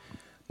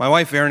My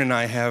wife Erin and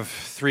I have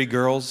 3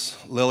 girls,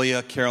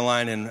 Lilia,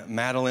 Caroline, and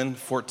Madeline,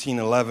 14,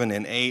 11,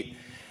 and 8.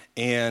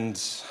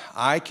 And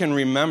I can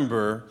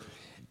remember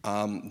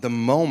the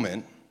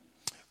moment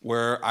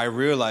where I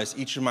realized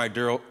each of my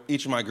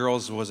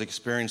girls was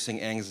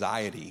experiencing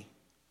anxiety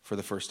for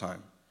the first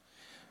time.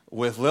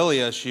 With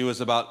Lilia, she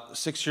was about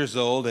 6 years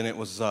old, and it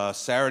was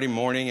Saturday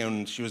morning,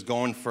 and she was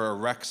going for a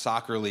rec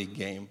soccer league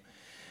game.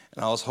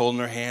 And I was holding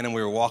her hand, and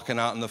we were walking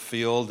out in the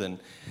field, and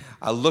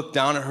I looked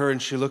down at her,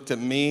 and she looked at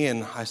me,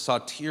 and I saw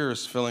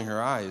tears filling her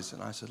eyes.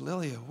 And I said,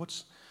 Lilia,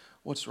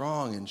 what's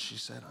wrong? And she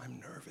said, I'm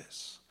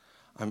nervous.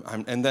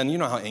 And then you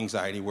know how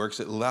anxiety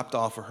works. It leapt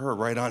off of her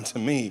right onto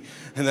me.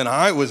 And then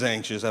I was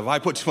anxious. Have I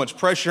put too much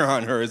pressure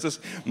on her? Is this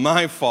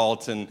my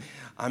fault? And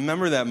I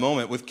remember that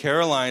moment. With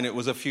Caroline, it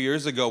was a few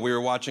years ago. We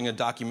were watching a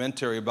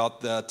documentary about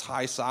the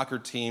Thai soccer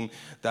team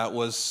that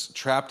was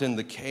trapped in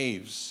the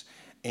caves.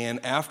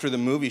 And after the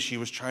movie, she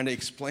was trying to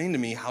explain to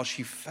me how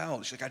she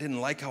felt. She's like, I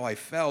didn't like how I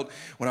felt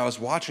when I was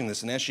watching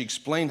this. And as she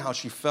explained how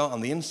she felt on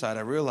the inside,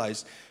 I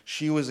realized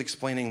she was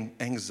explaining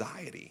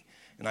anxiety.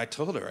 And I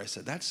told her, I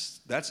said,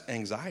 that's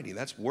anxiety,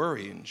 that's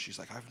worry. And she's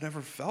like, I've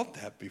never felt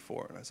that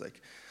before. And I was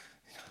like,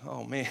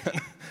 oh man,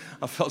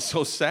 I felt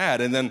so sad.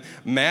 And then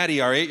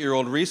Maddie, our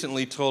 8-year-old,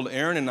 recently told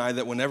Erin and I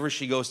that whenever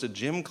she goes to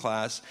gym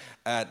class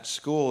at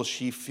school,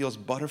 she feels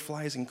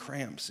butterflies and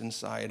cramps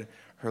inside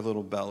her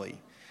little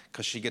belly.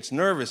 Because she gets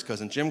nervous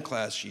because in gym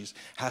class she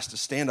has to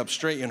stand up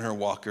straight in her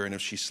walker. And if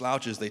she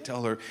slouches, they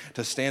tell her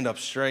to stand up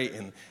straight,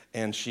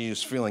 and she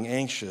is feeling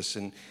anxious.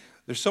 And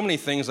there's so many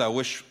things I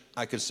wish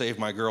I could save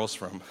my girls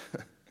from.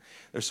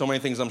 There's so many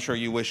things I'm sure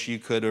you wish you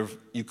could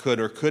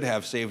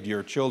have saved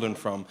your children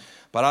from.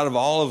 But out of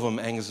all of them,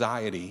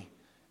 anxiety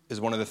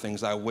is one of the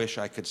things I wish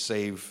I could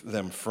save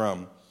them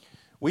from.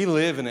 We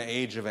live in an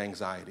age of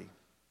anxiety.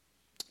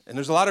 And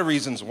there's a lot of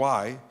reasons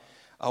why.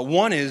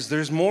 One is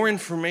there's more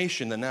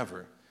information than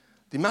ever.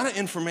 The amount of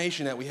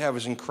information that we have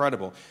is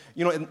incredible.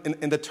 You know,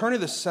 in the turn of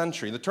the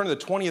century, the turn of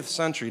the 20th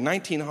century,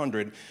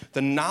 1900,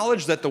 the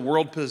knowledge that the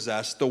world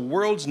possessed, the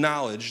world's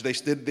knowledge, they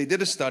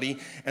did a study,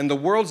 and the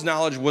world's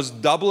knowledge was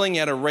doubling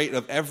at a rate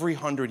of every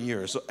 100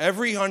 years. So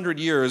every 100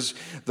 years,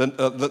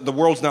 the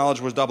world's knowledge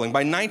was doubling.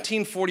 By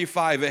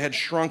 1945, it had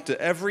shrunk to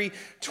every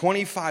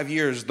 25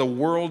 years, the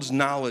world's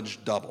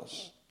knowledge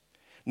doubles.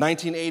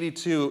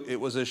 1982, it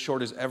was as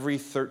short as every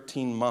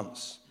 13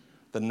 months,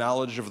 the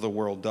knowledge of the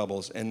world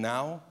doubles. And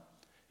now,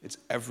 it's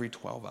every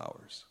 12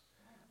 hours.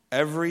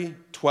 Every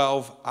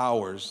 12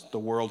 hours, the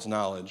world's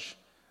knowledge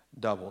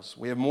doubles.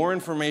 We have more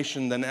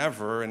information than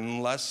ever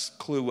and less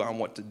clue on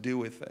what to do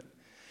with it.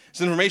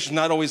 This information is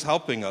not always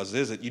helping us,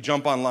 is it? You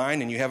jump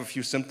online and you have a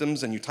few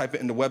symptoms and you type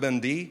it into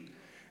WebMD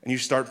and you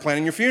start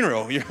planning your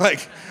funeral. You're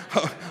like,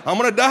 I'm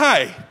going to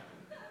die.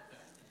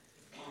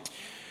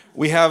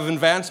 We have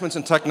advancements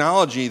in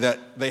technology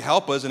that they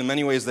help us, and in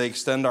many ways they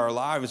extend our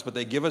lives, but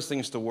they give us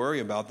things to worry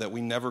about that we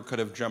never could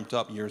have dreamt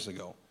up years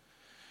ago.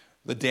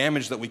 The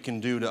damage that we can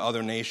do to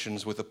other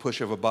nations with a push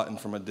of a button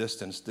from a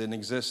distance didn't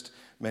exist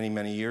many,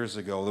 many years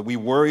ago. We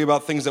worry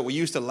about things that we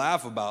used to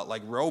laugh about,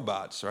 like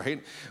robots,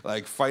 right?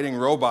 Like fighting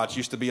robots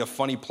used to be a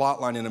funny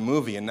plot line in a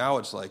movie, and now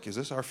it's like, is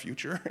this our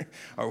future?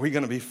 Are we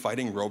going to be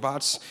fighting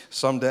robots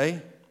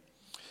someday?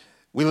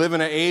 We live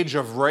in an age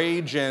of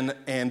rage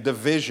and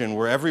division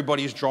where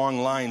everybody's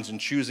drawing lines and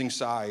choosing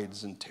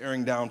sides and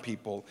tearing down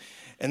people.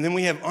 And then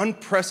we have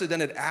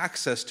unprecedented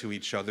access to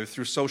each other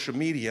through social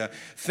media,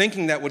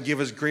 thinking that would give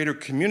us greater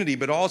community,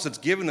 but all it's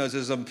given us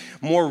is a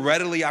more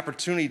readily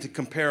opportunity to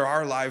compare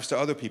our lives to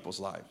other people's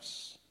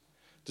lives,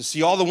 to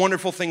see all the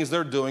wonderful things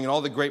they're doing and all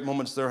the great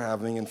moments they're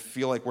having and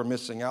feel like we're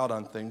missing out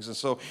on things. And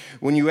so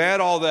when you add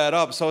all that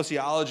up,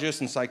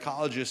 sociologists and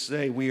psychologists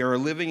say we are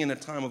living in a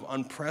time of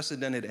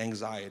unprecedented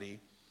anxiety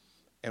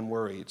and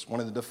worry. It's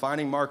one of the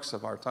defining marks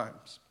of our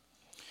times.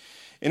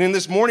 And in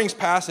this morning's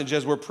passage,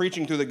 as we're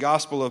preaching through the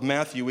Gospel of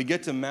Matthew, we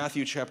get to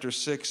Matthew chapter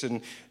 6,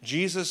 and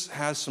Jesus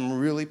has some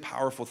really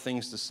powerful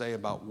things to say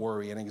about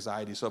worry and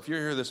anxiety. So if you're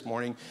here this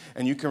morning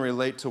and you can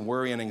relate to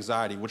worry and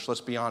anxiety, which,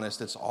 let's be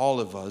honest, it's all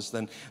of us,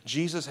 then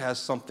Jesus has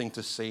something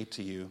to say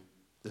to you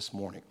this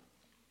morning.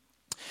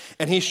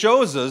 And he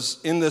shows us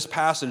in this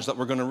passage that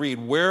we're going to read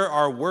where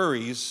our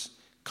worries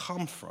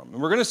come from.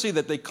 And we're going to see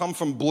that they come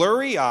from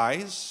blurry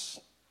eyes,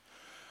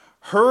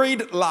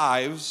 hurried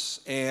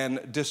lives,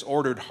 and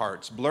disordered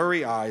hearts.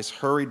 Blurry eyes,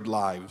 hurried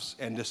lives,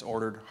 and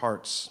disordered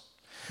hearts.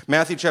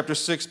 Matthew chapter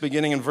 6,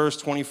 beginning in verse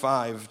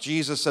 25,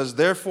 Jesus says,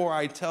 therefore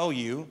I tell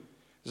you,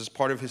 this is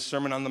part of his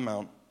Sermon on the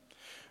Mount,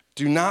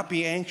 do not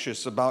be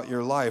anxious about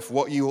your life,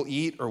 what you will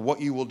eat or what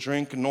you will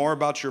drink, nor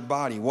about your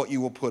body, what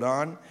you will put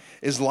on.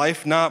 Is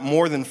life not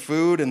more than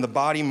food, and the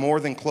body more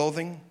than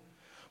clothing?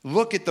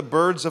 Look at the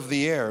birds of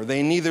the air.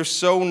 They neither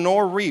sow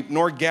nor reap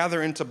nor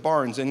gather into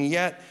barns, and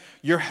yet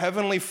your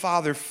heavenly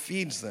Father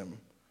feeds them.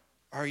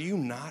 Are you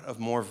not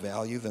of more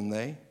value than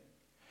they?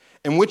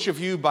 And which of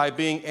you, by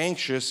being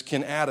anxious,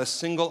 can add a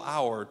single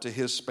hour to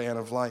his span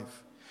of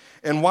life?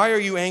 And why are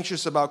you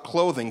anxious about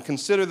clothing?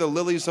 Consider the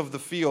lilies of the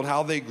field,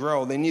 how they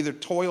grow. They neither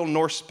toil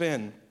nor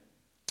spin.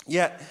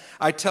 Yet,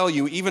 I tell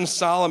you, even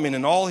Solomon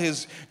in all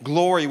his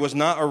glory was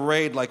not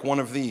arrayed like one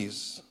of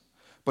these.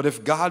 But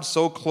if God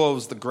so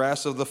clothes the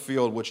grass of the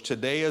field, which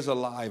today is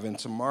alive and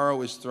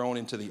tomorrow is thrown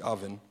into the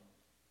oven,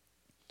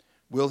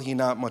 will he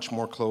not much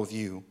more clothe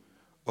you,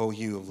 O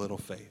you of little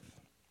faith?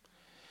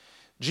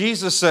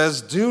 Jesus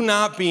says, do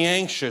not be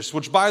anxious,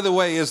 which, by the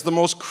way, is the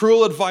most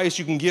cruel advice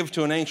you can give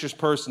to an anxious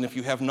person if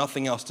you have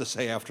nothing else to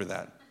say after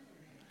that.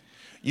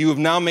 You have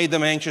now made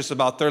them anxious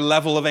about their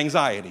level of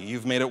anxiety.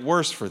 You've made it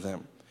worse for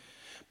them.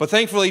 But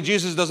thankfully,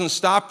 Jesus doesn't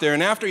stop there.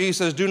 And after he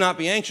says, do not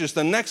be anxious,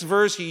 the next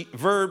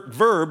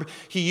verb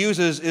he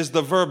uses is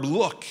the verb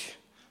look.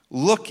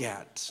 Look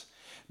at.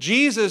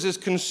 Jesus is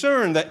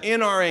concerned that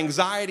in our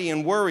anxiety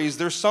and worries,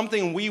 there's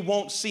something we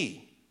won't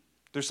see.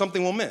 There's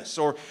something we'll miss,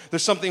 or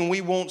there's something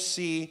we won't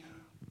see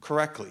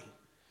correctly.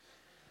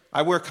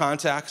 I wear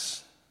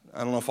contacts. I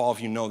don't know if all of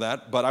you know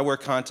that, but I wear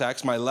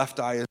contacts. My left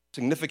eye is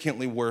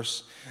significantly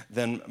worse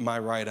than my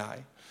right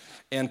eye.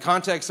 And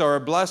contacts are a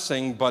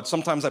blessing, but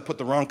sometimes I put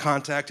the wrong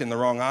contact in the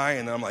wrong eye,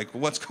 and I'm like,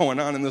 what's going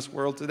on in this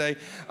world today?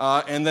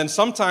 And then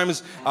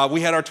sometimes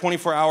we had our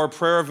 24-hour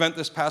prayer event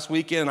this past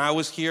weekend, and I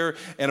was here,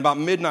 and about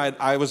midnight,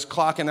 I was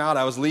clocking out,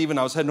 I was leaving,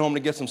 I was heading home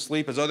to get some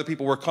sleep as other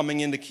people were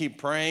coming in to keep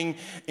praying.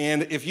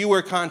 And if you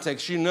wear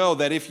contacts, you know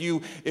that if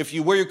you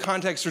wear your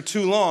contacts for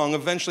too long,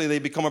 eventually they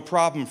become a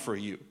problem for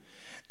you.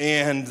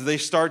 And they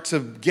start to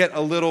get a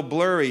little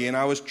blurry. And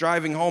I was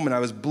driving home and I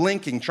was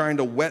blinking, trying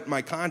to wet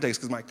my contacts,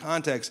 because my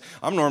contacts,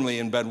 I'm normally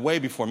in bed way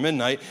before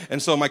midnight.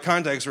 And so my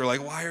contacts were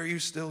like, why are you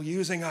still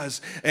using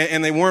us?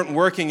 And they weren't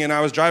working. And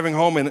I was driving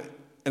home and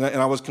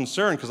I was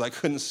concerned because I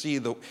couldn't see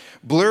the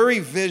blurry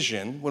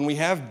vision. When we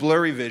have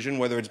blurry vision,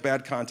 whether it's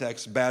bad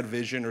contacts, bad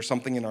vision, or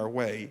something in our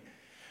way,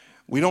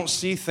 we don't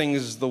see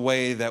things the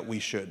way that we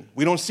should.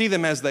 We don't see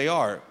them as they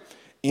are.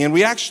 And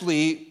we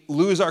actually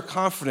lose our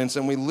confidence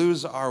and we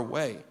lose our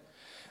way.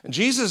 And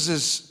Jesus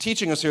is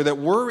teaching us here that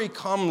worry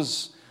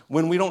comes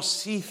when we don't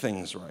see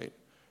things right,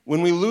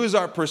 when we lose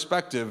our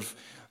perspective,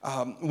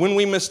 when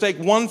we mistake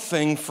one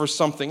thing for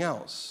something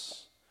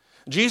else.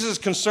 Jesus is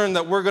concerned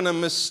that we're going to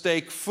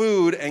mistake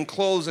food and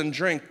clothes and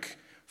drink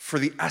for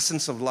the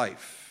essence of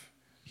life.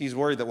 He's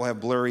worried that we'll have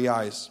blurry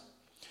eyes.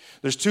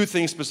 There's two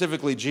things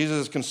specifically Jesus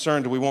is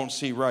concerned we won't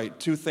see right.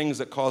 Two things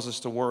that cause us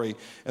to worry.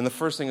 And the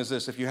first thing is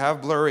this: if you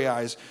have blurry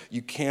eyes,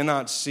 you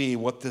cannot see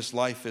what this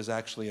life is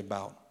actually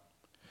about.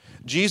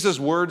 Jesus'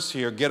 words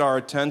here get our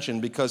attention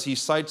because he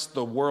cites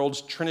the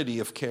world's trinity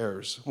of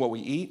cares: what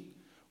we eat,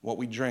 what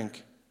we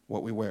drink,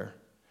 what we wear.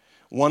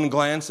 One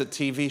glance at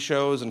TV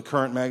shows and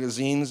current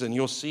magazines, and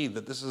you'll see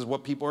that this is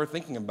what people are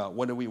thinking about.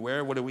 What do we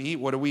wear? What do we eat?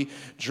 What do we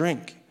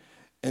drink?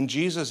 And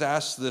Jesus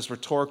asks this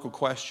rhetorical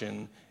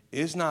question: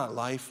 is not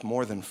life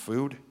more than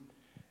food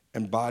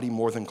and body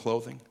more than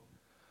clothing?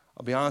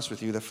 I'll be honest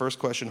with you, the first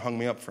question hung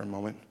me up for a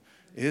moment.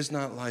 Is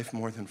not life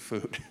more than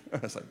food? I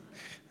was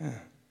like,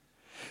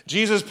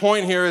 Jesus'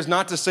 point here is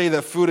not to say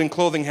that food and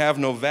clothing have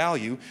no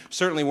value.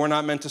 Certainly we're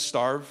not meant to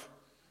starve,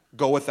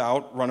 go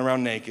without, run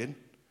around naked.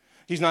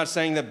 He's not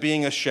saying that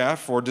being a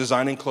chef or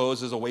designing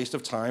clothes is a waste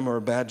of time or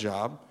a bad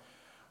job.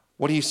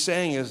 What he's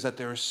saying is that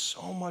there is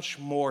so much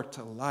more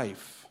to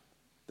life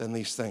than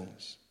these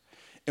things.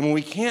 And when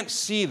we can't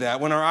see that,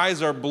 when our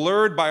eyes are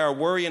blurred by our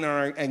worry and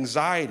our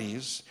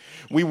anxieties,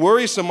 we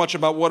worry so much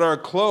about what our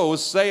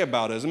clothes say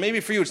about us. And maybe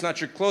for you it's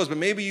not your clothes, but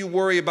maybe you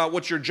worry about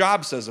what your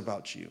job says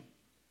about you,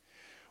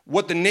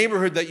 what the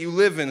neighborhood that you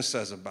live in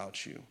says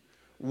about you,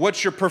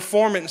 what your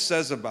performance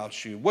says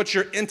about you, what's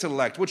your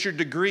intellect, what's your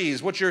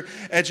degrees, what's your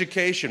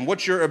education,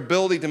 what's your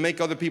ability to make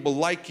other people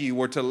like you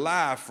or to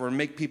laugh or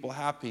make people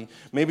happy.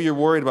 Maybe you're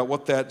worried about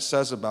what that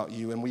says about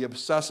you, and we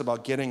obsess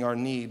about getting our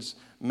needs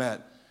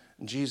met.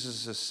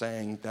 Jesus is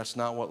saying that's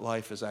not what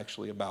life is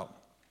actually about.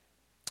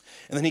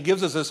 And then he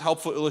gives us this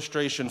helpful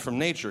illustration from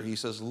nature. He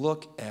says,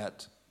 look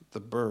at the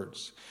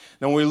birds.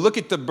 Now, when we look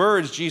at the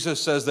birds,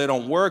 Jesus says they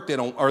don't work, they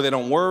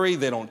don't worry,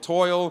 they don't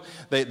toil,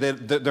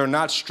 they're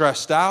not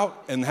stressed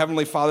out, and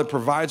Heavenly Father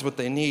provides what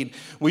they need.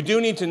 We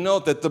do need to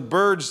note that the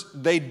birds,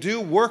 they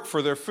do work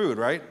for their food,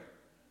 right?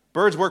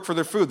 Birds work for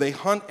their food. They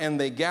hunt and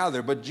they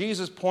gather. But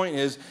Jesus' point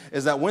is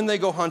that when they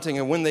go hunting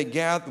and when they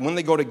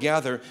go to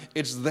gather,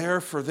 it's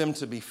there for them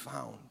to be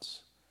found.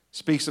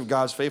 Speaks of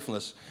God's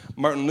faithfulness.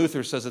 Martin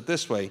Luther says it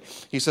this way.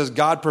 He says,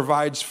 God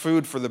provides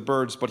food for the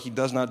birds, but he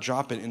does not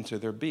drop it into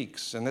their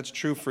beaks. And that's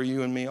true for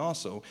you and me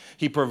also.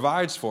 He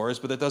provides for us,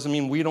 but that doesn't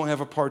mean we don't have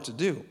a part to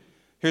do.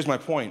 Here's my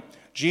point.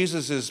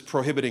 Jesus is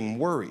prohibiting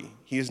worry.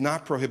 He is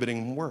not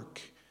prohibiting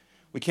work.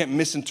 We can't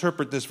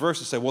misinterpret this verse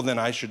and say, well, then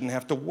I shouldn't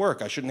have to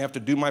work. I shouldn't have to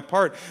do my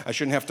part. I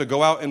shouldn't have to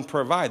go out and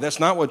provide.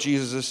 That's not what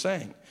Jesus is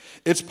saying.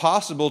 It's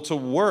possible to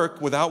work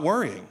without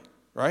worrying,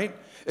 right?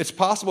 It's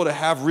possible to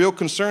have real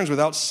concerns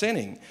without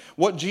sinning.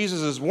 What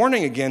Jesus is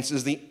warning against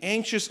is the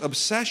anxious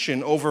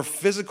obsession over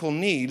physical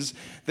needs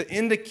that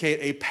indicate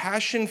a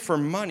passion for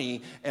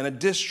money and a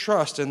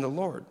distrust in the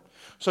Lord.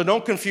 So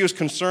don't confuse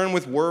concern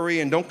with worry,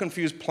 and don't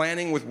confuse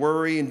planning with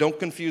worry, and don't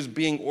confuse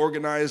being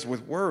organized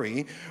with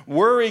worry.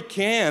 Worry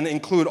can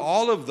include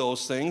all of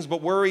those things,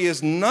 but worry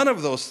is none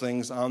of those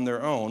things on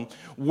their own.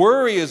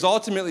 Worry is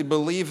ultimately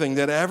believing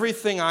that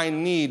everything I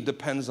need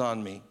depends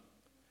on me.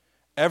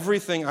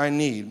 Everything I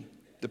need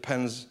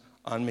depends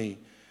on me.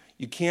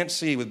 You can't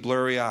see with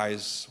blurry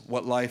eyes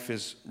what life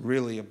is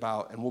really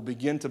about, and we'll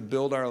begin to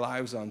build our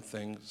lives on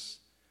things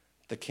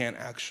that can't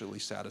actually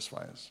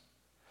satisfy us.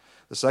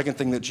 The second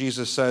thing that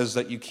Jesus says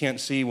that you can't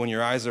see when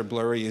your eyes are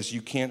blurry is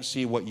you can't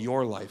see what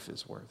your life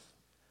is worth.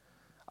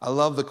 I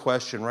love the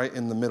question right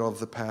in the middle of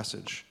the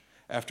passage.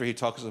 After he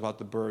talks about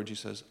the birds, he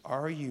says,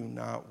 "Are you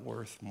not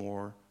worth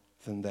more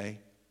than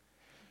they?"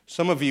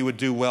 Some of you would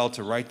do well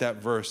to write that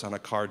verse on a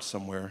card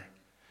somewhere,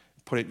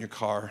 put it in your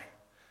car,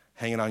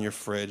 hang it on your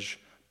fridge,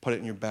 put it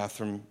in your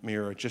bathroom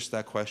mirror. Just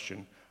that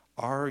question.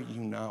 Are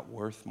you not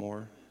worth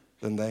more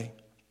than they?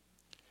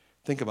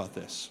 Think about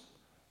this.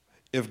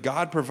 If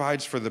God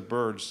provides for the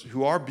birds,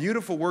 who are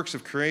beautiful works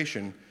of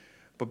creation,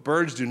 but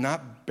birds do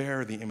not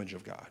bear the image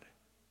of God.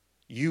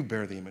 You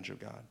bear the image of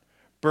God.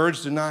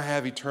 Birds do not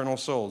have eternal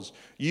souls.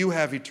 You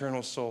have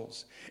eternal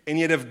souls. And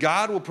yet if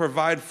God will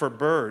provide for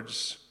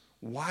birds,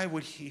 why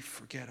would he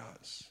forget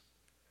us?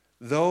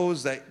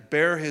 Those that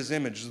bear his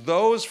image,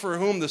 those for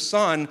whom the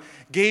Son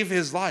gave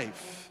his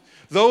life,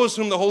 those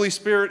whom the Holy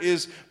Spirit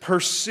is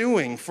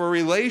pursuing for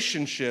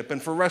relationship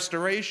and for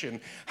restoration.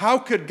 How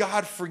could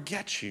God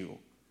forget you?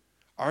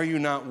 Are you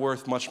not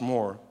worth much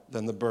more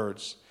than the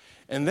birds?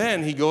 And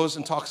then he goes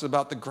and talks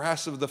about the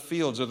grass of the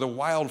fields or the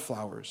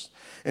wildflowers.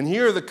 And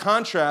here the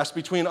contrast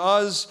between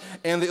us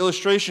and the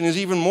illustration is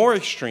even more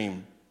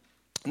extreme.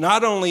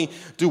 Not only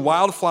do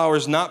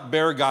wildflowers not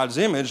bear God's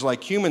image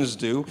like humans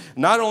do,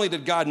 not only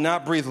did God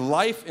not breathe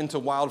life into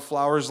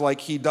wildflowers like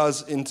he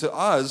does into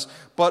us,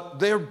 but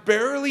they're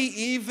barely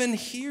even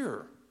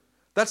here.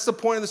 That's the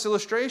point of this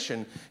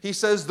illustration. He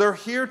says they're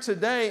here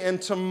today, and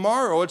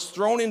tomorrow it's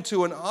thrown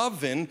into an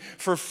oven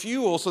for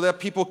fuel so that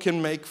people can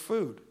make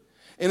food.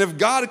 And if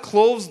God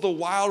clothes the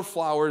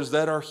wildflowers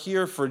that are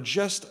here for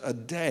just a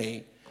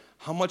day,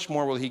 how much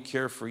more will he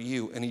care for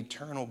you, an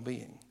eternal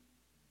being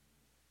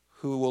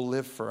who will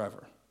live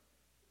forever?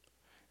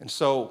 And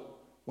so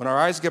when our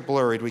eyes get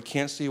blurred, we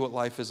can't see what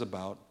life is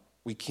about.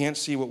 We can't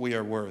see what we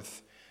are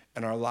worth,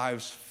 and our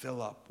lives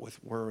fill up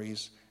with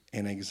worries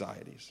and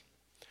anxieties.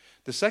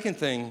 The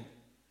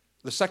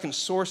second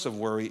source of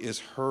worry is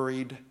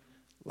hurried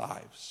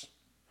lives.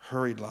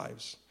 Hurried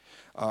lives.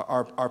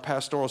 Our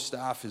pastoral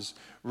staff is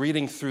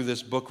reading through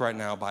this book right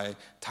now by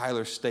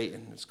Tyler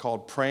Staton. It's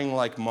called Praying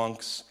Like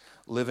Monks,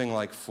 Living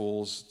Like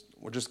Fools.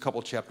 We're just a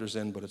couple chapters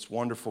in, but it's a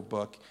wonderful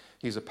book.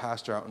 He's a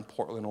pastor out in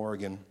Portland,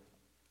 Oregon.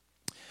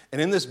 And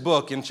in this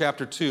book, in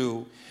chapter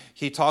 2,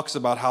 he talks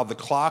about how the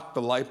clock,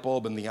 the light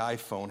bulb, and the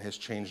iPhone has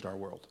changed our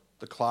world.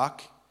 The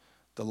clock,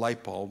 the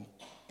light bulb,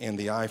 and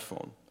the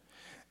iPhone.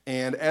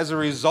 And as a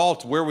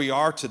result, where we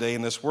are today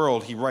in this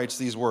world, he writes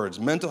these words.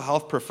 Mental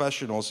health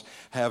professionals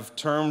have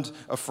termed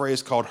a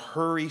phrase called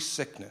hurry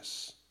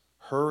sickness.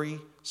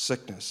 Hurry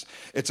sickness.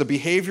 It's a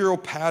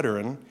behavioral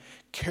pattern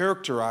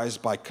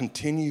characterized by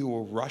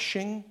continual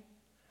rushing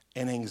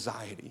and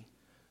anxiety.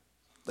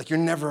 Like you're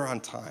never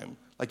on time.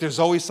 Like there's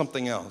always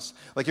something else.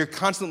 Like you're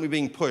constantly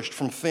being pushed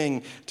from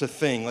thing to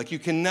thing. Like you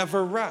can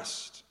never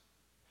rest.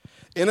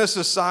 In a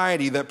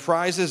society that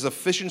prizes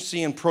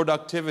efficiency and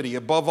productivity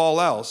above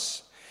all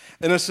else,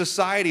 in a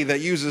society that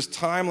uses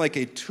time like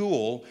a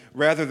tool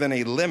rather than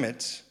a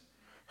limit,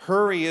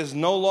 hurry is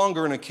no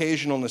longer an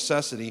occasional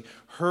necessity.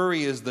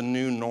 Hurry is the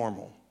new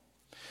normal.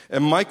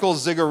 And Michael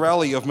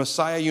Zigarelli of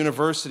Messiah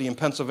University in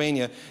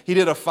Pennsylvania, he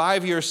did a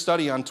 5-year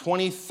study on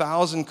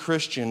 20,000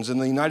 Christians in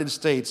the United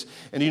States.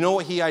 And you know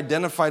what he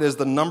identified as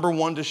the number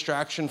one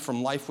distraction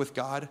from life with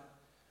God?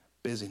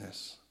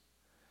 Busyness.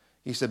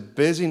 He said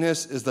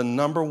busyness is the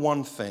number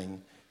one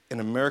thing in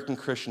American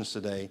Christians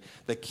today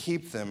that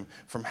keep them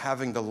from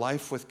having the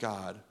life with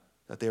God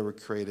that they were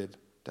created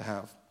to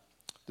have.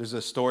 There's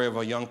a story of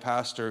a young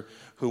pastor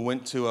who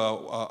went to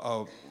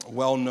a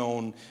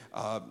well-known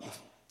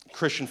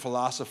Christian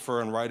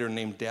philosopher and writer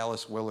named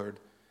Dallas Willard.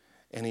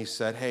 And he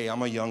said, hey,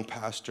 I'm a young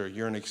pastor.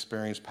 You're an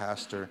experienced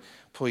pastor.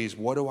 Please,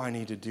 what do I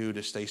need to do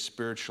to stay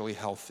spiritually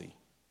healthy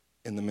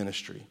in the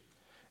ministry?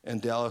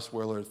 And Dallas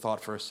Willard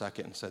thought for a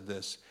second and said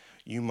this,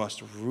 you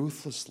must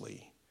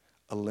ruthlessly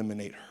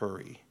eliminate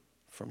hurry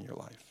from your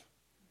life.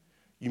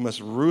 You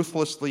must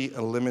ruthlessly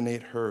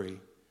eliminate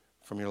hurry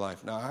from your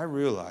life. Now, I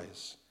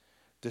realize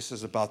this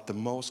is about the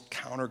most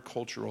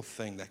countercultural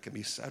thing that can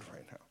be said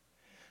right now,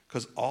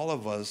 because all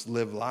of us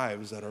live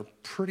lives that are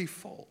pretty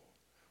full.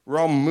 We're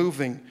all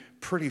moving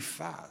pretty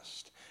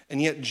fast.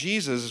 And yet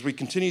Jesus, as we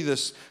continue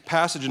this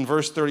passage in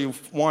verse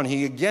 31,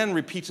 he again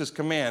repeats his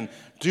command.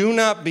 Do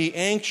not be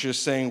anxious,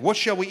 saying, what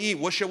shall we eat?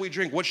 What shall we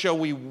drink? What shall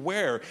we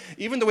wear?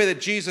 Even the way that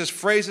Jesus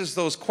phrases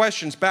those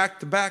questions back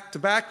to back to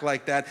back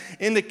like that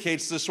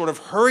indicates this sort of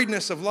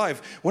hurriedness of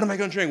life. What am I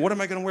going to drink? What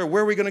am I going to wear?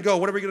 Where are we going to go?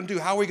 What are we going to do?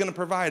 How are we going to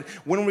provide?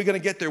 When are we going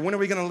to get there? When are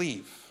we going to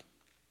leave?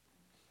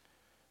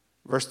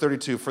 Verse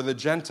 32, for the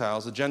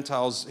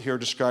Gentiles here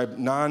describe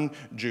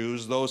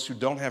non-Jews, those who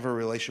don't have a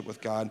relationship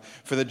with God.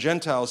 For the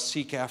Gentiles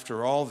seek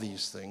after all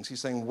these things. He's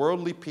saying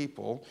worldly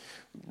people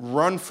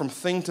run from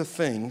thing to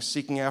thing,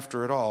 seeking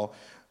after it all,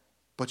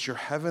 but your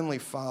heavenly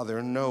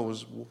Father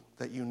knows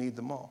that you need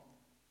them all.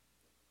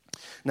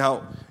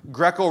 Now,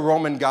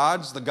 Greco-Roman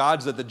gods, the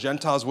gods that the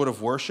Gentiles would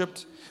have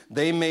worshipped,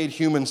 they made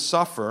humans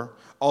suffer,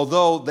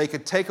 although they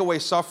could take away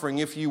suffering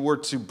if you were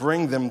to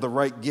bring them the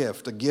right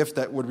gift, a gift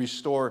that would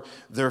restore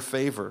their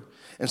favor.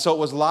 And so it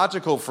was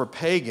logical for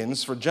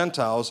pagans, for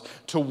Gentiles,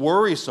 to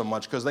worry so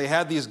much because they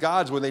had these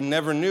gods where they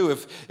never knew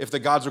if the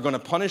gods were going to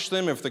punish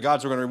them, if the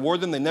gods were going to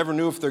reward them. They never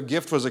knew if their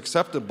gift was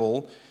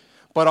acceptable.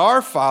 But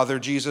our Father,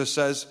 Jesus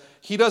says,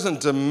 he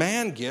doesn't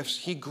demand gifts,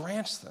 he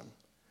grants them.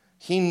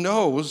 He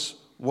knows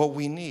what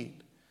we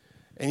need.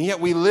 And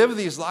yet we live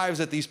these lives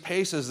at these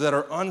paces that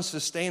are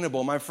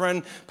unsustainable. My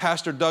friend,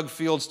 Pastor Doug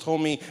Fields,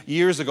 told me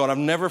years ago, and I've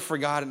never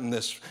forgotten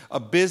this, a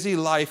busy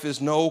life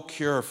is no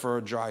cure for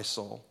a dry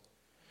soul.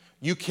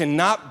 You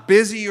cannot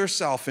busy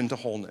yourself into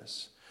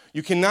wholeness.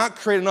 You cannot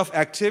create enough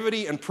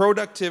activity and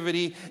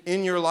productivity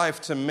in your life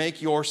to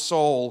make your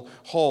soul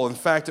whole. In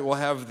fact, it will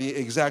have the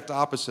exact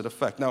opposite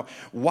effect. Now,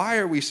 why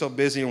are we so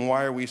busy and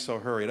why are we so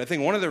hurried? I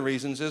think one of the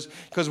reasons is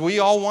because we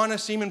all want to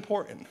seem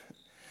important.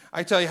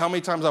 I tell you how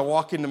many times I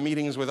walk into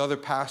meetings with other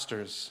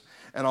pastors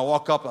and I'll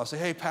walk up and I'll say,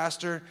 hey,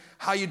 pastor,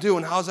 how you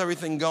doing? How's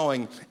everything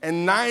going?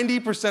 And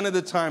 90% of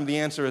the time the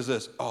answer is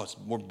this,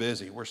 we're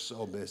busy. We're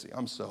so busy.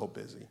 I'm so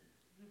busy.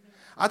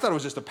 I thought it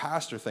was just a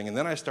pastor thing, and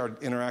then I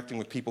started interacting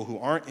with people who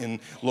aren't in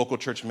local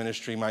church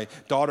ministry, my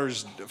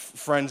daughter's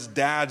friends'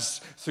 dads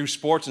through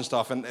sports and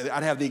stuff, and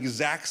I'd have the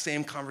exact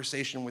same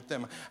conversation with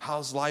them.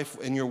 How's life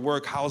in your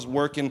work? How's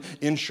work in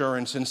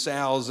insurance and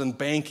sales and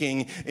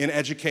banking and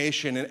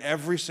education? And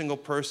every single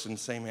person,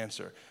 same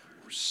answer.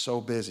 We're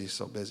so busy,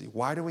 so busy.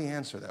 Why do we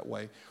answer that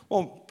way?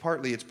 Well,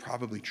 partly it's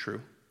probably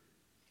true.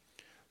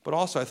 But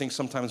also I think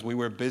sometimes we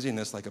wear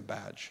busyness like a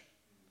badge.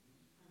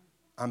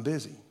 I'm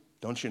busy,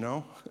 don't you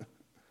know?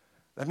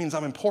 That means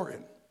I'm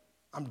important.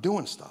 I'm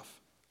doing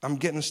stuff. I'm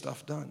getting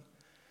stuff done.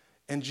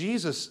 And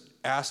Jesus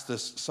asked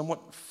this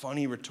somewhat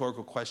funny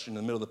rhetorical question in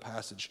the middle of the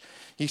passage.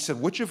 He said,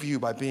 which of you,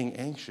 by being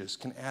anxious,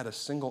 can add a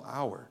single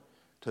hour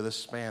to the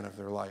span of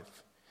their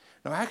life?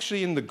 Now,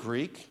 actually, in the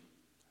Greek,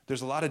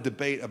 there's a lot of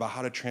debate about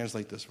how to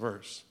translate this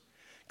verse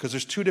because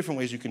there's two different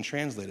ways you can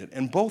translate it,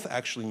 and both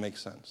actually make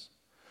sense.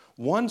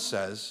 One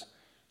says,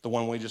 the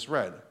one we just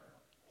read,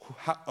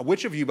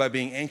 which of you, by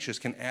being anxious,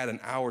 can add an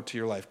hour to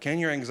your life? Can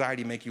your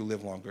anxiety make you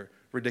live longer?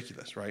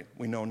 Ridiculous, right?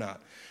 We know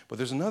not. But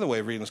there's another way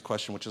of reading this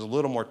question, which is a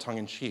little more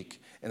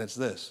tongue-in-cheek, and it's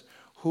this.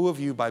 Who of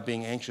you, by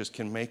being anxious,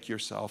 can make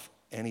yourself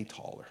any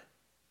taller?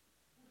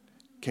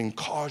 Can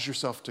cause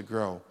yourself to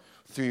grow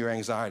through your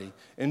anxiety?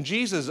 And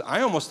Jesus,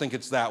 I almost think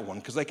it's that one,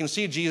 because I can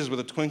see Jesus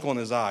with a twinkle in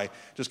his eye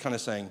just kind of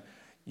saying,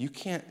 you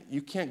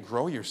can't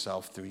grow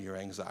yourself through your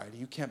anxiety.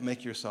 You can't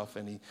make yourself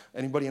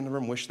anybody in the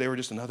room wish they were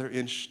just another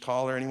inch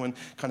taller? Anyone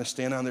kind of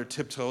stand on their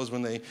tiptoes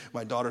when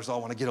my daughters all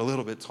want to get a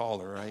little bit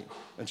taller, right?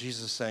 And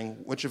Jesus is saying,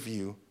 which of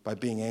you, by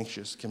being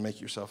anxious, can make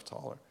yourself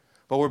taller?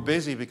 But we're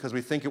busy because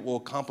we think it will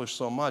accomplish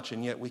so much,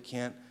 and yet we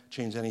can't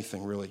change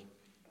anything really.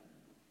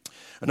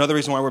 Another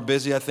reason why we're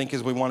busy, I think,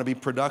 is we want to be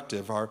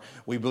productive.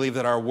 We believe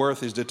that our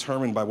worth is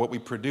determined by what we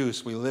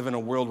produce. We live in a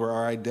world where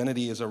our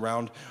identity is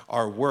around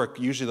our work.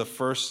 Usually the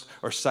first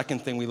or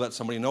second thing we let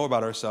somebody know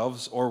about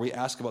ourselves or we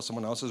ask about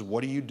someone else is,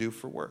 what do you do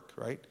for work,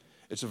 right?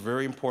 It's a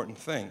very important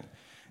thing.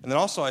 And then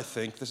also I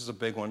think, this is a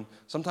big one,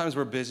 sometimes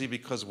we're busy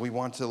because we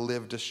want to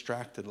live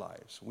distracted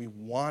lives. We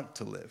want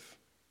to live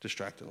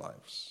distracted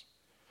lives.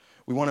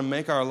 We want to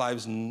make our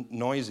lives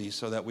noisy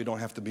so that we don't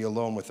have to be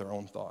alone with our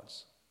own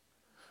thoughts.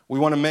 We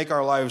want to make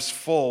our lives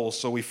full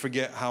so we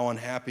forget how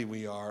unhappy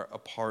we are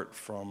apart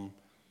from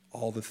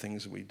all the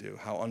things we do,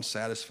 how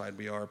unsatisfied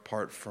we are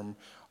apart from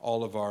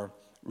all of our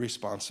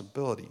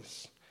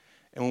responsibilities.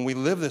 And when we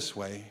live this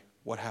way,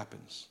 what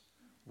happens?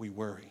 We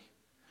worry.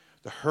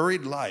 The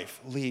hurried life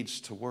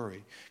leads to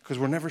worry because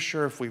we're never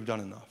sure if we've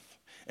done enough.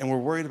 And we're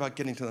worried about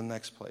getting to the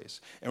next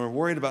place. And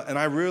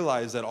I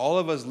realize that all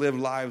of us live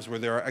lives where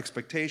there are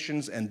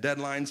expectations and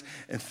deadlines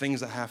and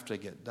things that have to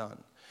get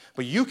done.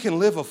 But you can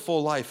live a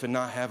full life and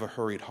not have a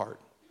hurried heart.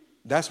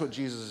 That's what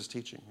Jesus is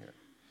teaching here.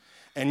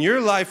 And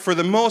your life, for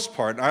the most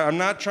part, I'm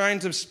not trying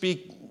to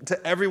speak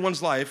to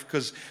everyone's life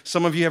because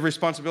some of you have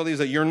responsibilities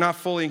that you're not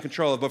fully in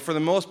control of, but for the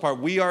most part,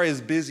 we are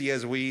as busy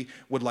as we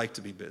would like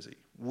to be busy.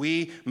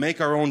 We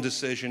make our own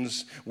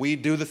decisions. We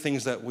do the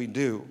things that we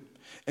do.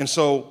 And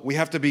so we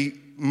have to be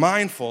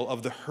mindful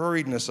of the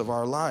hurriedness of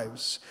our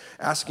lives,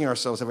 asking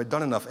ourselves, have I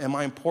done enough? Am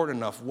I important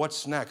enough?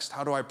 What's next?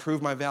 How do I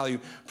prove my value,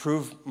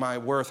 prove my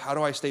worth? How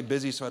do I stay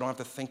busy so I don't have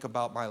to think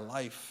about my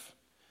life?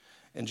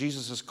 And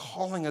Jesus is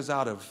calling us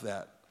out of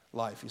that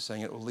life. He's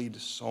saying it will lead to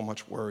so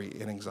much worry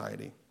and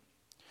anxiety.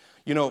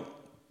 You know,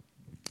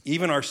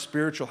 even our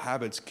spiritual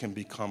habits can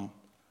become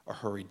a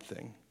hurried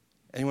thing.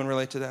 Anyone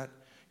relate to that?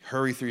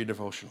 Hurry through your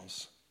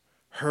devotionals.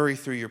 Hurry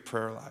through your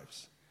prayer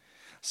lives.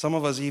 Some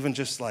of us even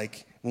just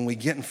like when we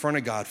get in front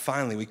of God,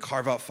 finally, we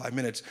carve out 5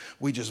 minutes,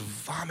 we just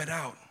vomit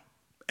out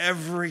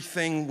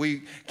everything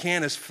we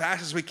can as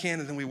fast as we can,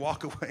 and then we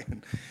walk away.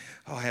 And,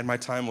 I had my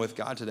time with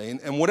God today.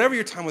 And whatever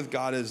your time with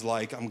God is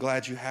like, I'm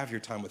glad you have your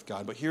time with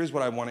God. But here's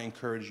what I want to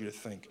encourage you to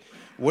think.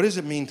 What does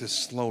it mean to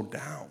slow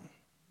down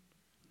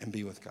and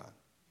be with God?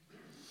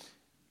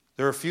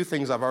 There are a few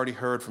things I've already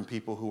heard from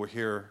people who were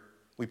here.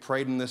 We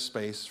prayed in this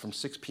space from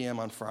 6 p.m.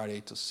 on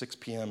Friday to 6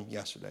 p.m.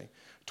 yesterday.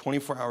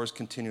 24 hours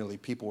continually,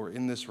 people were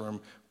in this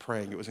room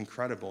praying. It was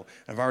incredible.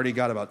 I've already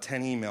got about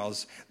 10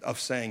 emails of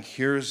saying,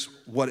 here's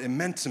what it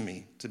meant to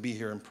me to be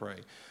here and pray.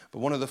 But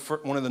one of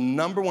the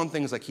number one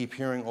things I keep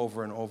hearing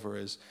over and over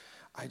is,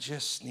 I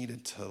just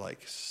needed to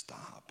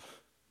stop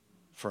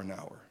for an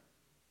hour.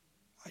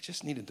 I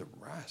just needed to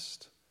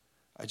rest.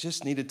 I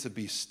just needed to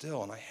be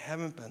still, and I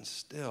haven't been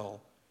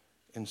still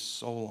in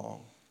so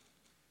long.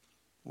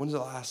 When's the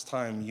last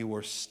time you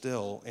were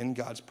still in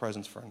God's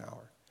presence for an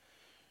hour?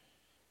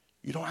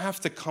 You don't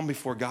have to come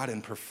before God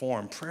and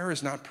perform. Prayer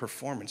is not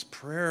performance.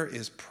 Prayer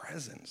is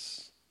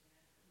presence.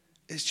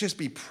 It's just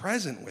be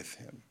present with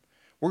him.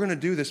 We're going to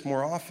do this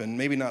more often,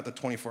 maybe not the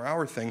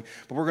 24-hour thing,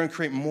 but we're going to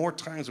create more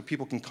times where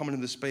people can come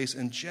into this space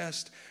and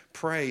just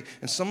pray.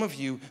 And some of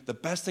you, the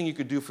best thing you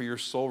could do for your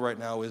soul right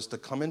now is to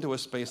come into a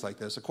space like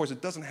this. Of course,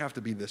 it doesn't have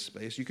to be this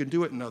space. You can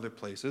do it in other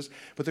places,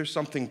 but there's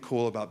something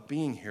cool about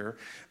being here.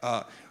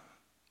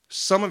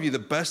 Some of you, the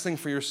best thing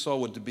for your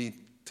soul would be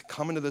to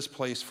come into this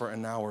place for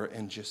an hour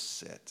and just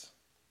sit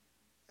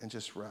and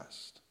just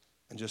rest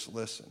and just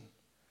listen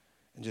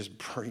and just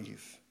breathe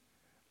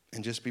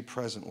and just be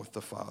present with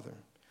the Father.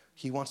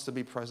 He wants to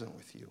be present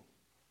with you.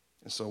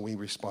 And so we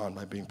respond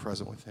by being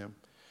present with him.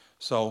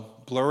 So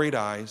blurred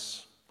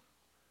eyes,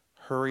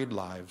 hurried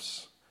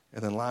lives,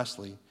 and then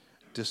lastly,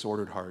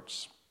 disordered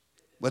hearts.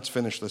 Let's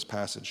finish this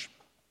passage.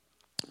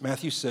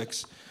 Matthew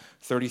 6,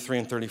 33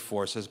 and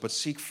 34 says, but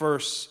seek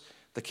first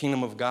the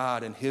kingdom of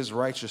God and his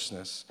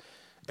righteousness,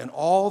 and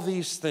all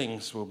these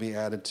things will be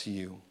added to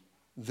you.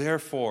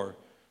 Therefore,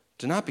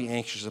 do not be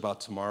anxious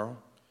about tomorrow.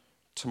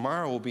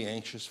 Tomorrow will be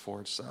anxious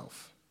for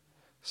itself.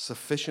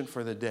 Sufficient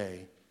for the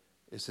day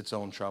is its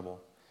own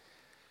trouble.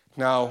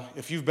 Now,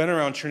 if you've been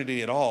around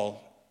Trinity at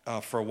all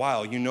for a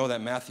while, you know that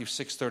Matthew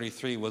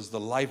 6:33 was the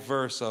life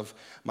verse of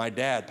my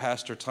dad,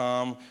 Pastor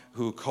Tom,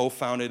 who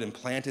co-founded and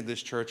planted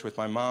this church with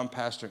my mom,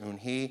 Pastor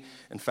Eun-hee.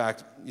 In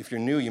fact, if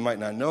you're new, you might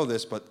not know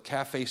this, but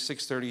Cafe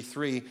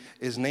 633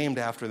 is named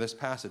after this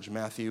passage,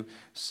 Matthew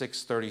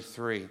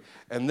 6:33.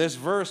 And this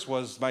verse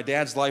was my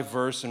dad's life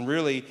verse and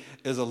really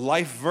is a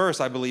life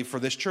verse, I believe, for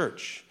this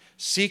church.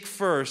 Seek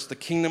first the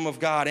kingdom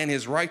of God and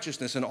his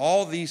righteousness, and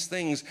all these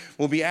things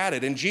will be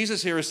added. And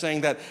Jesus here is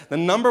saying that the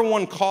number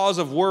one cause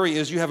of worry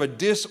is you have a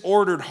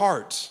disordered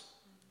heart.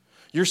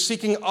 You're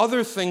seeking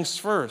other things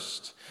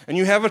first, and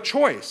you have a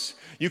choice.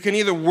 You can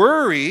either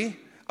worry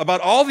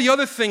about all the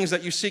other things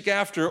that you seek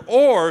after,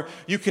 or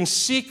you can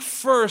seek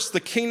first the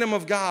kingdom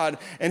of God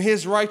and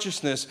his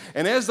righteousness.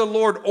 And as the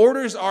Lord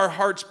orders our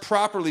hearts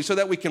properly so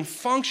that we can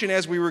function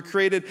as we were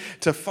created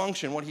to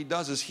function, what he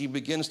does is he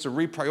begins to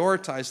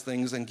reprioritize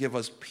things and give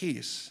us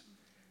peace,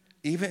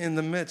 even in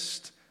the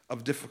midst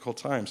of difficult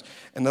times.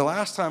 And the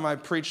last time I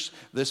preached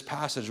this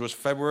passage was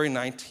February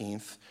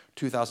 19th,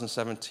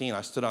 2017.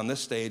 I stood on this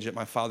stage at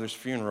my father's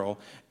funeral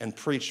and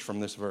preached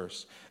from this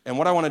verse. And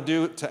what I want to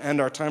do to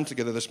end our time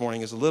together this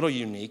morning is a little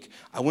unique.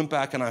 I went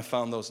back and I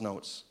found those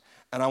notes.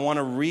 And I want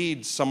to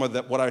read some of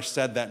what I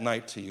said that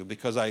night to you,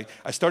 because I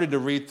started to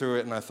read through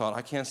it and I thought,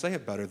 I can't say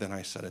it better than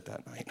I said it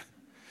that night.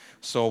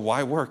 So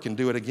why work and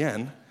do it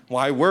again?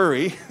 Why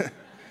worry?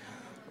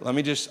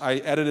 I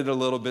edited it a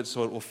little bit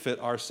so it will fit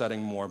our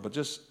setting more, but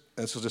this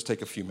will just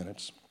take a few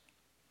minutes.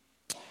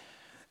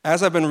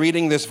 As I've been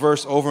reading this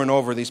verse over and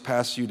over these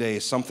past few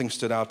days, something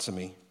stood out to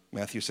me,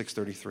 Matthew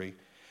 6:33.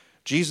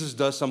 Jesus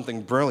does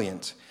something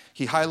brilliant.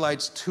 He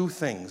highlights two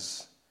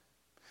things.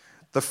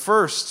 The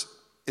first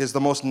is the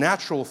most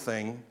natural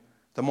thing,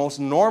 the most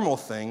normal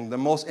thing, the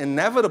most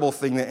inevitable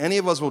thing that any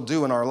of us will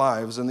do in our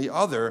lives, and the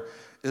other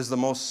is the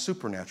most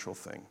supernatural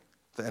thing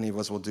that any of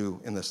us will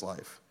do in this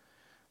life.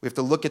 We have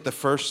to look at the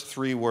first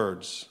three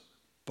words,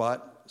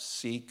 but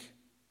seek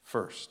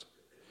first.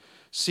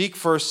 Seek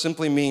first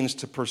simply means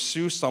to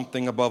pursue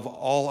something above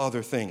all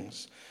other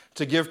things,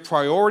 to give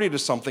priority to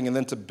something and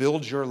then to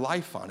build your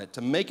life on it,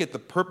 to make it the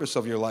purpose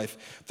of your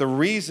life, the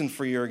reason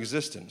for your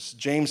existence.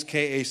 James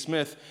K.A.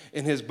 Smith,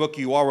 in his book,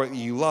 You Are What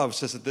You Love,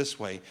 says it this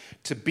way: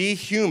 to be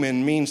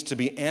human means to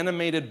be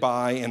animated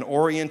by and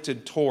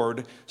oriented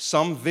toward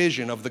some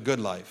vision of the good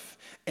life.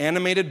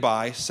 Animated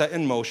by, set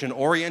in motion,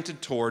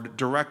 oriented toward,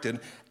 directed.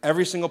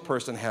 Every single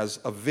person has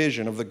a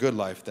vision of the good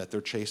life that they're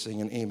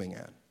chasing and aiming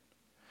at.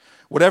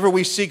 Whatever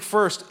we seek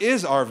first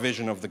is our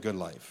vision of the good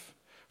life.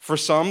 For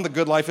some, the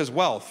good life is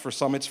wealth. For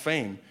some, it's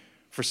fame.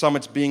 For some,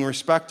 it's being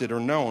respected or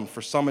known.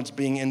 For some, it's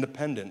being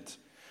independent.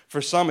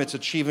 For some, it's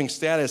achieving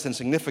status and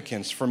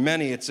significance. For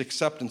many, it's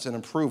acceptance and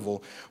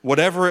approval.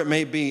 Whatever it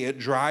may be, it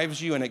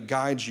drives you and it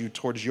guides you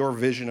towards your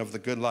vision of the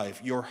good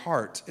life. Your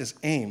heart is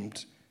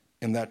aimed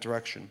in that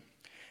direction.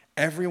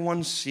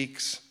 Everyone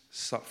seeks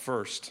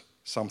first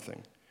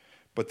something.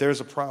 But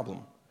there's a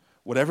problem.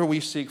 Whatever we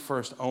seek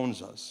first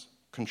owns us,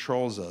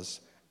 controls us,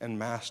 and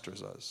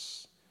masters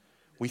us.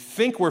 We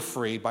think we're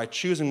free by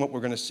choosing what we're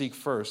going to seek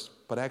first,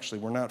 but actually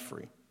we're not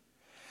free.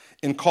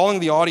 In calling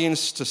the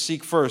audience to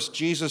seek first,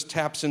 Jesus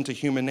taps into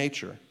human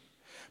nature.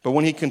 But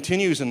when he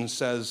continues and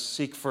says,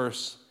 seek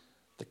first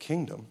the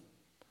kingdom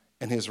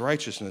and his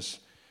righteousness,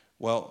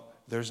 well,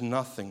 there's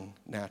nothing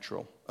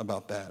natural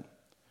about that.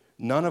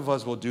 None of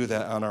us will do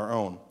that on our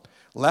own.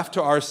 Left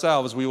to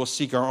ourselves, we will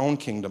seek our own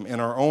kingdom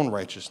and our own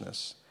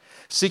righteousness.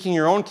 Seeking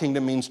your own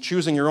kingdom means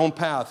choosing your own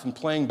path and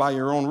playing by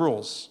your own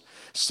rules.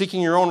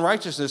 Seeking your own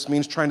righteousness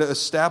means trying to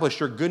establish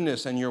your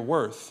goodness and your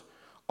worth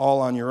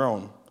all on your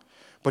own.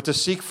 But to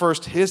seek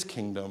first his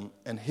kingdom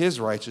and his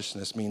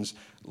righteousness means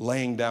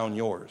laying down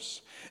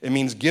yours. It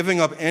means giving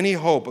up any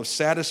hope of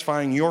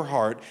satisfying your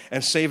heart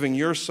and saving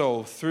your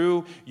soul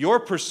through your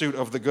pursuit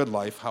of the good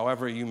life,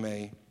 however you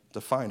may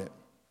define it.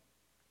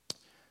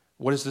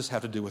 What does this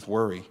have to do with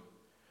worry?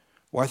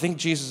 Well, I think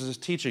Jesus is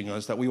teaching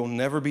us that we will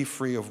never be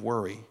free of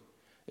worry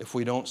if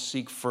we don't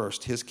seek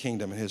first his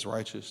kingdom and his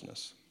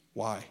righteousness.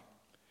 Why?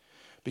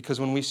 Because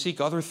when we seek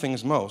other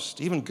things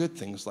most, even good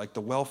things like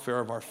the welfare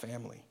of our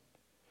family,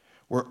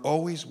 we're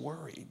always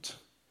worried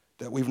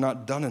that we've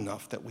not done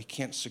enough, that we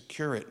can't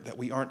secure it, that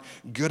we aren't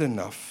good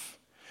enough.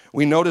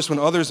 We notice when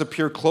others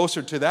appear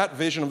closer to that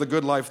vision of the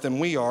good life than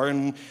we are,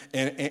 and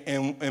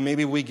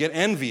maybe we get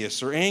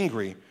envious or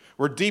angry.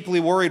 We're deeply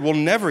worried we'll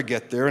never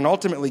get there, and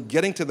ultimately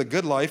getting to the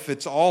good life,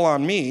 it's all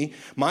on me,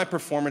 my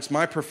performance,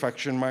 my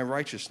perfection, my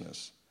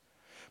righteousness.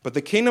 But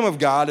the kingdom of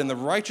God and the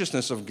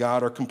righteousness of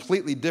God are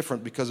completely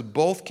different because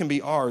both can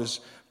be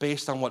ours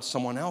based on what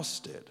someone else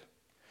did,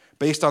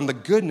 based on the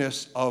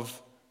goodness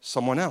of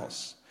someone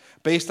else,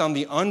 based on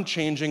the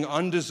unchanging,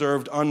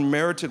 undeserved,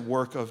 unmerited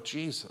work of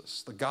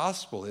Jesus. The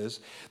gospel is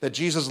that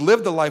Jesus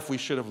lived the life we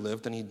should have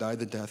lived, and he died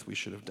the death we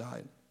should have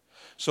died.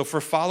 So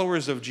for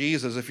followers of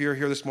Jesus, if you're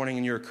here this morning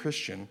and you're a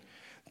Christian,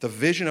 the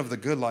vision of the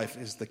good life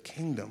is the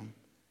kingdom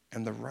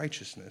and the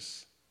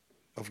righteousness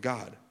of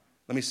God.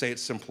 Let me say it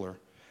simpler.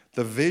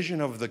 The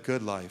vision of the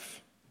good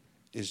life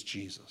is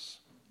Jesus.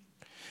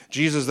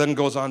 Jesus then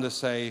goes on to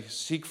say,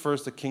 seek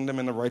first the kingdom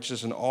and the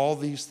righteousness, and all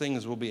these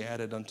things will be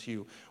added unto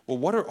you. Well,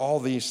 what are all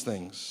these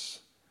things?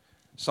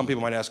 Some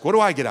people might ask, what do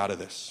I get out of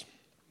this?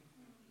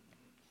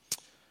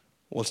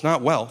 Well, it's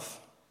not wealth.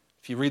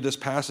 If you read this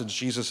passage,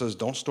 Jesus says,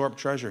 don't store up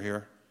treasure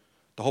here.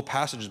 The whole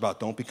passage is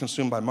about don't be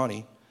consumed by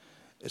money.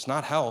 It's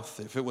not health.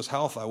 If it was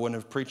health, I wouldn't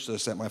have preached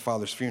this at my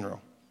father's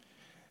funeral.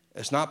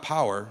 It's not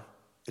power.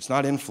 It's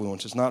not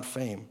influence. It's not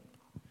fame.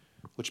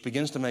 Which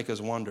begins to make us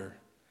wonder,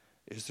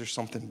 is there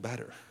something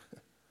better?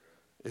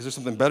 Is there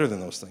something better than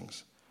those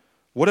things?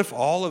 What if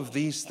all of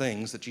these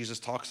things that Jesus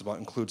talks about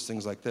includes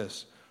things like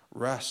this?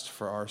 Rest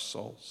for our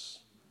souls.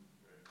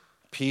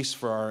 Peace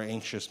for our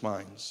anxious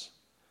minds.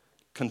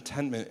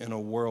 Contentment in a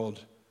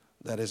world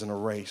that is in a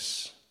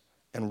race.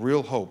 And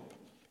real hope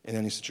in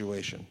any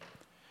situation.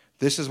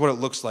 This is what it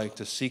looks like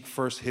to seek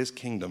first his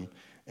kingdom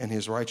and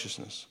his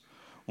righteousness.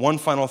 One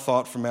final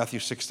thought from Matthew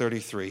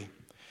 6:33.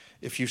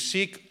 If you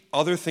seek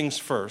other things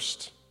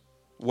first,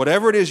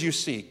 whatever it is you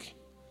seek,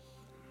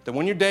 then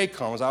when your day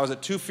comes, I was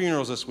at 2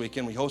 funerals this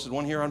weekend. We hosted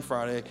one here on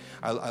Friday.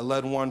 I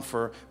led one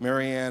for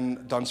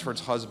Marianne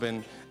Dunsford's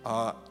husband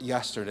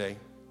yesterday.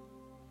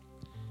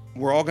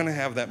 We're all going to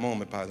have that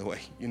moment, by the way.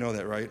 You know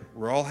that, right?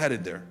 We're all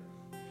headed there.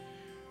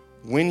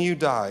 When you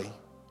die,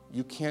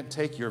 you can't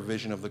take your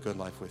vision of the good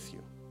life with you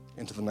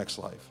into the next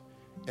life.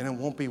 And it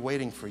won't be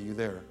waiting for you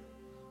there.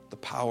 The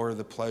power,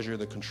 the pleasure,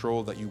 the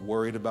control that you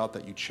worried about,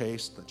 that you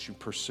chased, that you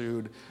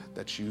pursued,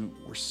 that you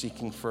were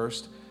seeking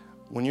first.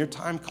 When your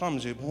time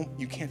comes,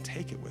 you can't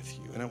take it with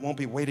you, and it won't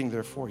be waiting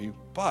there for you.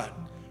 But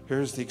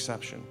here's the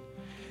exception.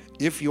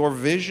 If your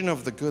vision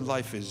of the good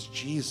life is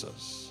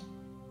Jesus,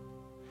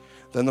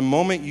 then the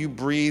moment you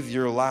breathe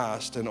your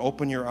last and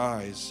open your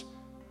eyes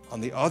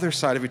on the other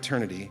side of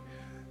eternity,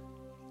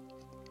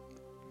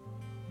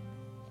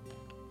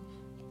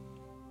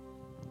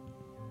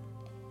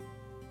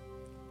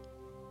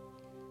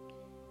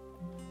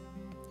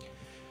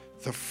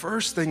 the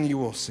first thing you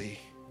will see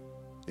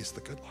is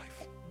the good life.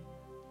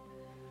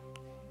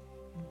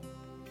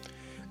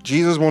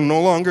 Jesus will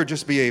no longer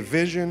just be a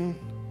vision,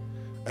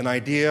 an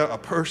idea, a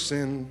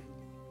person.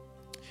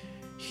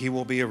 He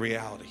will be a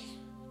reality.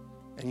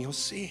 And you'll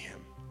see him.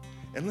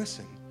 And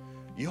listen,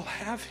 you'll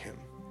have him.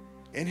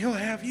 And he'll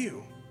have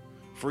you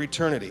for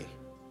eternity.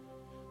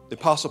 The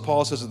Apostle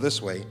Paul says it this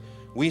way,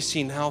 we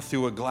see now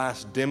through a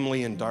glass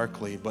dimly and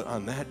darkly, but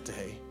on that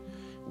day,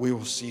 we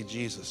will see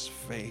Jesus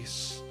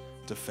face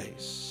to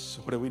face.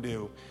 So what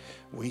do?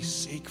 We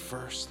seek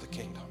first the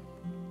kingdom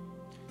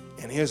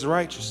and his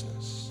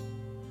righteousness.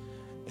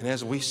 And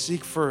as we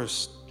seek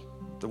first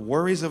the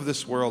worries of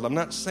this world, I'm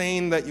not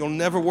saying that you'll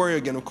never worry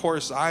again. Of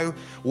course,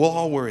 we'll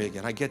all worry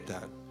again. I get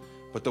that.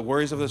 But the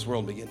worries of this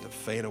world begin to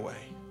fade away.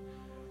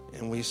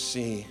 And we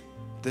see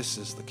this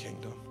is the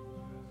kingdom.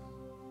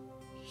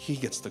 He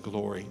gets the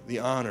glory, the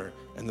honor,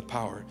 and the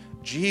power.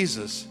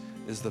 Jesus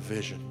is the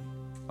vision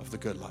of the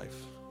good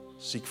life.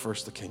 Seek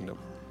first the kingdom.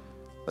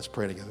 Let's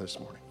pray together this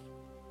morning.